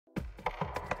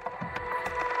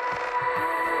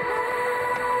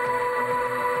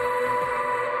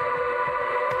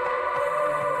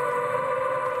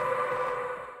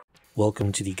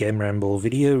Welcome to the GAMERamble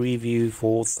video review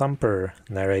for Thumper,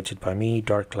 narrated by me,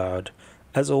 DarkCloud.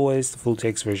 As always, the full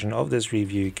text version of this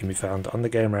review can be found on the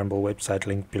GAMERamble website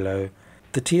linked below.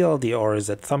 The TLDR is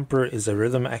that Thumper is a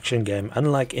rhythm action game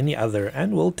unlike any other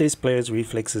and will test players'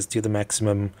 reflexes to the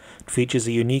maximum. It features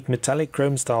a unique metallic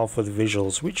chrome style for the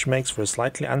visuals, which makes for a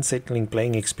slightly unsettling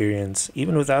playing experience,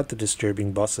 even without the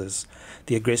disturbing bosses.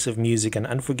 The aggressive music and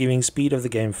unforgiving speed of the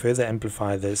game further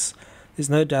amplify this. There's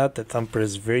no doubt that Thumper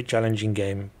is a very challenging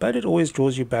game, but it always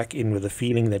draws you back in with a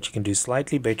feeling that you can do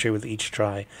slightly better with each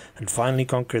try and finally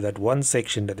conquer that one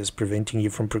section that is preventing you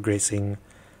from progressing.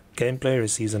 Gameplay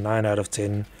receives a 9 out of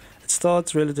 10. It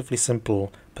starts relatively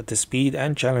simple, but the speed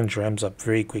and challenge ramps up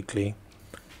very quickly.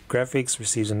 Graphics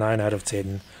receives a 9 out of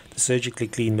 10. The surgically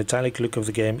clean metallic look of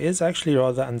the game is actually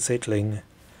rather unsettling.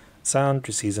 Sound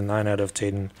receives a 9 out of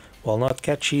 10. While not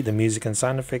catchy, the music and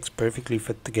sound effects perfectly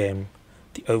fit the game.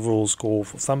 The overall score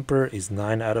for Thumper is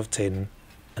 9 out of 10.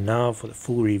 And now for the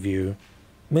full review.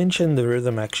 Mention the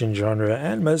rhythm action genre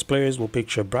and most players will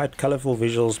picture bright colourful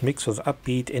visuals mixed with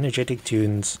upbeat energetic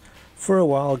tunes. For a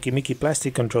while gimmicky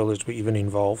plastic controllers were even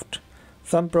involved.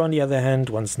 Thumper on the other hand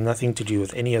wants nothing to do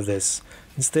with any of this.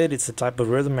 Instead it's the type of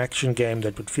rhythm action game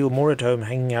that would feel more at home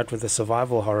hanging out with a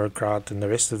survival horror crowd than the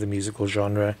rest of the musical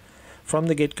genre. From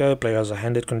the get-go, players are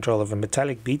handed control of a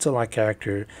metallic beetle-like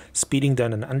character speeding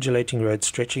down an undulating road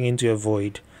stretching into a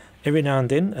void. Every now and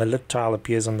then, a lit tile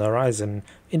appears on the horizon,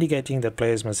 indicating that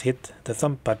players must hit the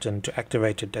thump button to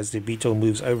activate it as the beetle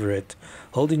moves over it.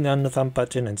 Holding down the thump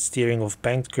button and steering off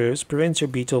banked curves prevents your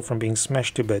beetle from being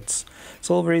smashed to bits. It's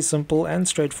all very simple and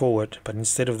straightforward, but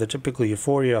instead of the typical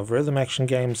euphoria of rhythm action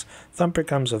games, Thumper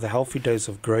comes with a healthy dose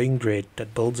of growing dread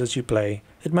that builds as you play.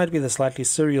 It might be the slightly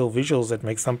surreal visuals that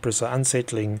make Thumper so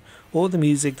unsettling, or the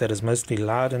music that is mostly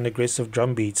loud and aggressive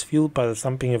drum beats fueled by the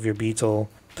thumping of your beetle.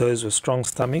 Those with strong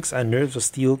stomachs and nerves of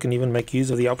steel can even make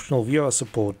use of the optional VR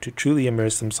support to truly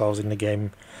immerse themselves in the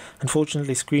game.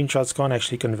 Unfortunately, screenshots can't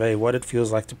actually convey what it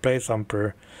feels like to play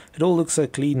Thumper. It all looks so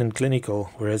clean and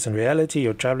clinical, whereas in reality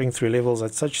you're travelling through levels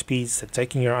at such speeds that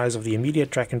taking your eyes off the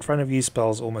immediate track in front of you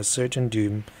spells almost certain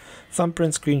doom. Thumper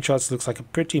in screenshots looks like a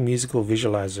pretty musical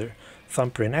visualizer.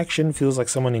 Thumper in action feels like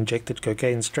someone injected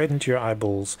cocaine straight into your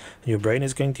eyeballs, and your brain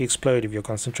is going to explode if your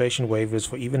concentration wavers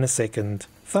for even a second.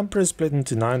 Thumper is split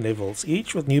into 9 levels,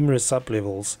 each with numerous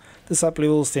sub-levels. The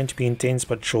sub-levels tend to be intense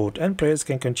but short, and players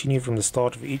can continue from the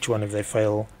start of each one if they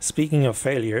fail. Speaking of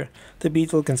failure, the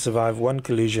beetle can survive one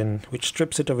collision, which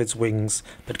strips it of its wings,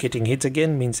 but getting hit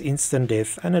again means instant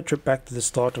death and a trip back to the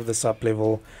start of the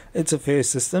sub-level. It's a fair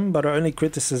system, but our only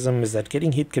criticism is that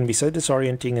getting hit can be so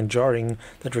disorienting and jarring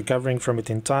that recovering from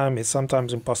it in time is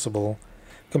sometimes impossible.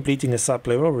 Completing a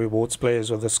sub-level rewards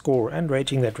players with a score and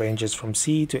rating that ranges from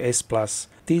C to S+.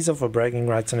 These are for bragging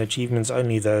rights and achievements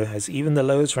only though, as even the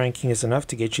lowest ranking is enough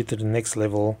to get you to the next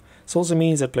level. This also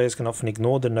means that players can often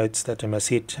ignore the notes that they must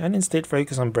hit and instead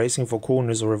focus on bracing for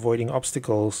corners or avoiding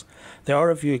obstacles. There are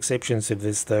a few exceptions to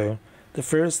this though. The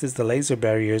first is the laser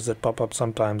barriers that pop up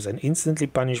sometimes and instantly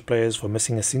punish players for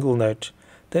missing a single note.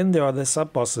 Then there are the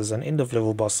sub-bosses and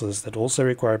end-of-level bosses that also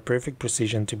require perfect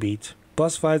precision to beat.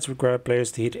 Boss fights require players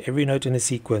to hit every note in a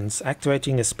sequence,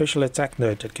 activating a special attack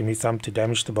note that can be thumped to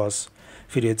damage the boss.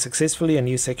 If you do it successfully, a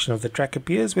new section of the track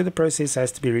appears where the process has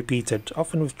to be repeated,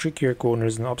 often with trickier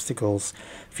corners and obstacles.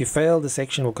 If you fail, the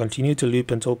section will continue to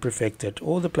loop until perfected,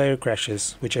 or the player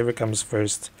crashes, whichever comes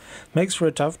first. Makes for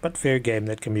a tough but fair game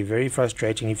that can be very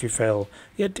frustrating if you fail,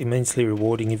 yet immensely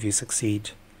rewarding if you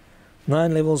succeed.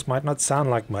 9 levels might not sound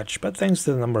like much, but thanks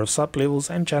to the number of sub-levels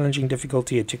and challenging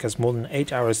difficulty it took us more than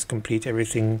 8 hours to complete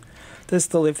everything. There's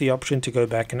still left the option to go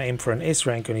back and aim for an S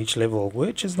rank on each level,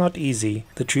 which is not easy.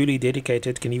 The truly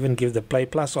dedicated can even give the Play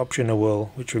Plus option a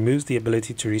whirl, which removes the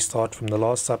ability to restart from the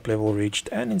last sub-level reached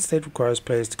and instead requires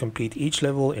players to complete each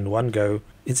level in one go.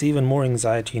 It's even more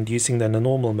anxiety inducing than the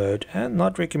normal mode and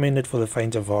not recommended for the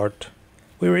faint of heart.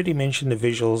 We already mentioned the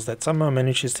visuals that somehow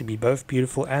manages to be both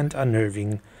beautiful and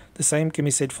unnerving. The same can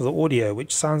be said for the audio,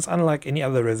 which sounds unlike any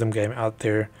other rhythm game out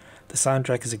there. The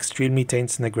soundtrack is extremely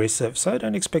tense and aggressive, so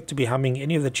don't expect to be humming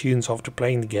any of the tunes after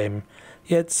playing the game.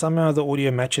 Yet somehow the audio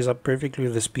matches up perfectly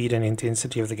with the speed and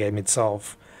intensity of the game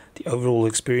itself. The overall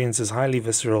experience is highly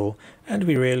visceral, and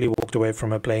we rarely walked away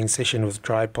from a playing session with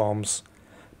dry palms.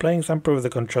 Playing Thumper with a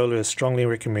controller is strongly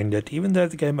recommended, even though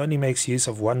the game only makes use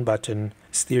of one button.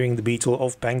 Steering the beetle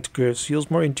off banked curves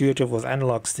feels more intuitive with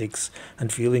analog sticks,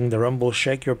 and feeling the rumble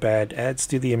shake your pad adds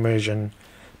to the immersion.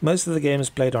 Most of the game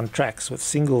is played on tracks with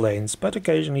single lanes, but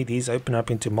occasionally these open up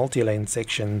into multi-lane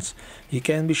sections. You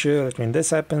can be sure that when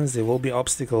this happens there will be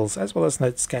obstacles as well as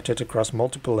notes scattered across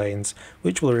multiple lanes,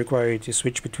 which will require you to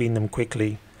switch between them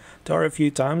quickly. There are a few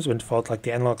times when it felt like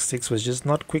the analog sticks was just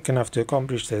not quick enough to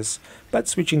accomplish this, but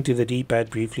switching to the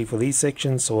D-pad briefly for these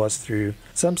sections saw us through.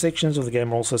 Some sections of the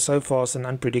game are also so fast and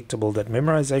unpredictable that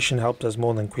memorization helped us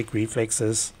more than quick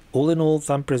reflexes. All in all,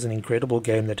 Thumper is an incredible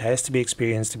game that has to be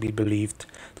experienced to be believed.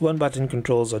 The one-button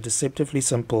controls are deceptively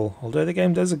simple, although the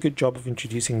game does a good job of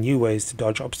introducing new ways to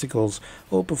dodge obstacles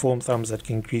or perform thumbs that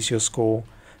can increase your score.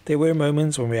 There were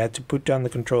moments when we had to put down the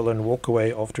controller and walk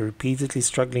away after repeatedly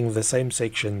struggling with the same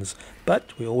sections,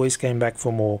 but we always came back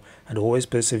for more and always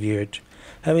persevered.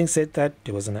 Having said that,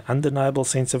 there was an undeniable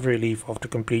sense of relief after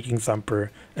completing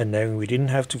Thumper and knowing we didn't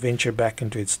have to venture back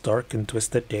into its dark and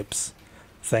twisted depths.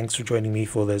 Thanks for joining me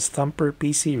for this Thumper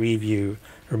PC review.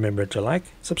 Remember to like,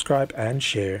 subscribe and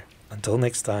share. Until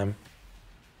next time.